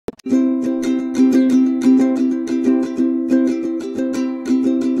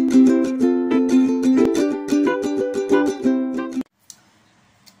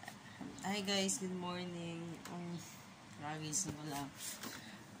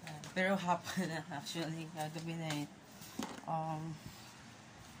Pero hapon na actually, kagabi na eh.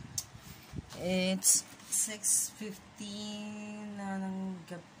 It's 6:15 na ng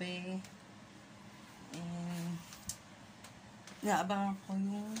gabi. And naabangan ko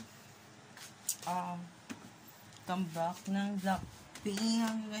yung comeback ng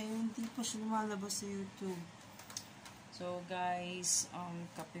BLACKPINK. Ngayon, hindi pa siya lumalabas sa YouTube. So, guys,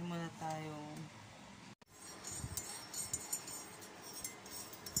 kape muna tayo.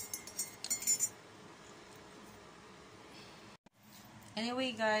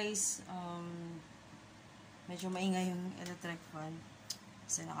 Anyway, guys, medyo maingay yung electric fan.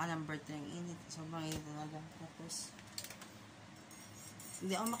 Kasi naka-number 3 ang init. Sobrang init talaga. Tapos,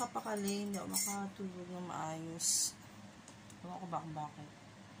 hindi ako makapakali, hindi ako makatulog ng maayos. Ewan ko bakit.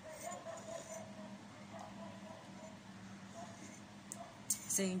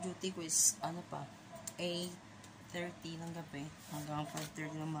 Kasi yung duty ko is, 8:30 ng gabi hanggang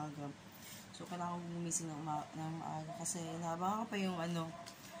 5:30 ng umaga. So, kailangan ko gumising ng maaga kasi nahabangan ko pa yung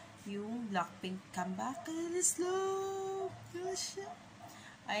yung BLACKPINK comeback. Let's go!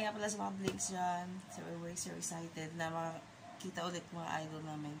 Ay nga pala sa mga blinks dyan. So, we're so excited na makita ulit mga idol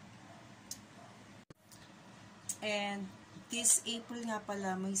namin. And this April nga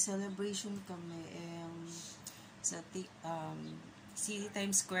pala, may celebration kami sa City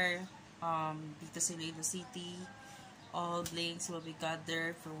Times Square dito sa Iloilo City. All blinks will be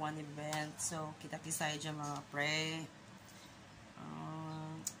gathered for one event. So, kita-kits tayo dyan mga pre.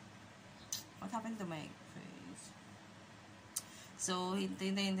 What happened to my face? So,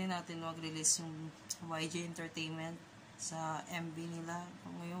 hintayin natin mag-release yung YG Entertainment sa MV nila.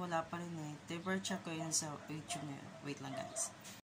 Ngayon, wala pa rin eh. Check ko yun sa YouTube nila. Wait lang guys.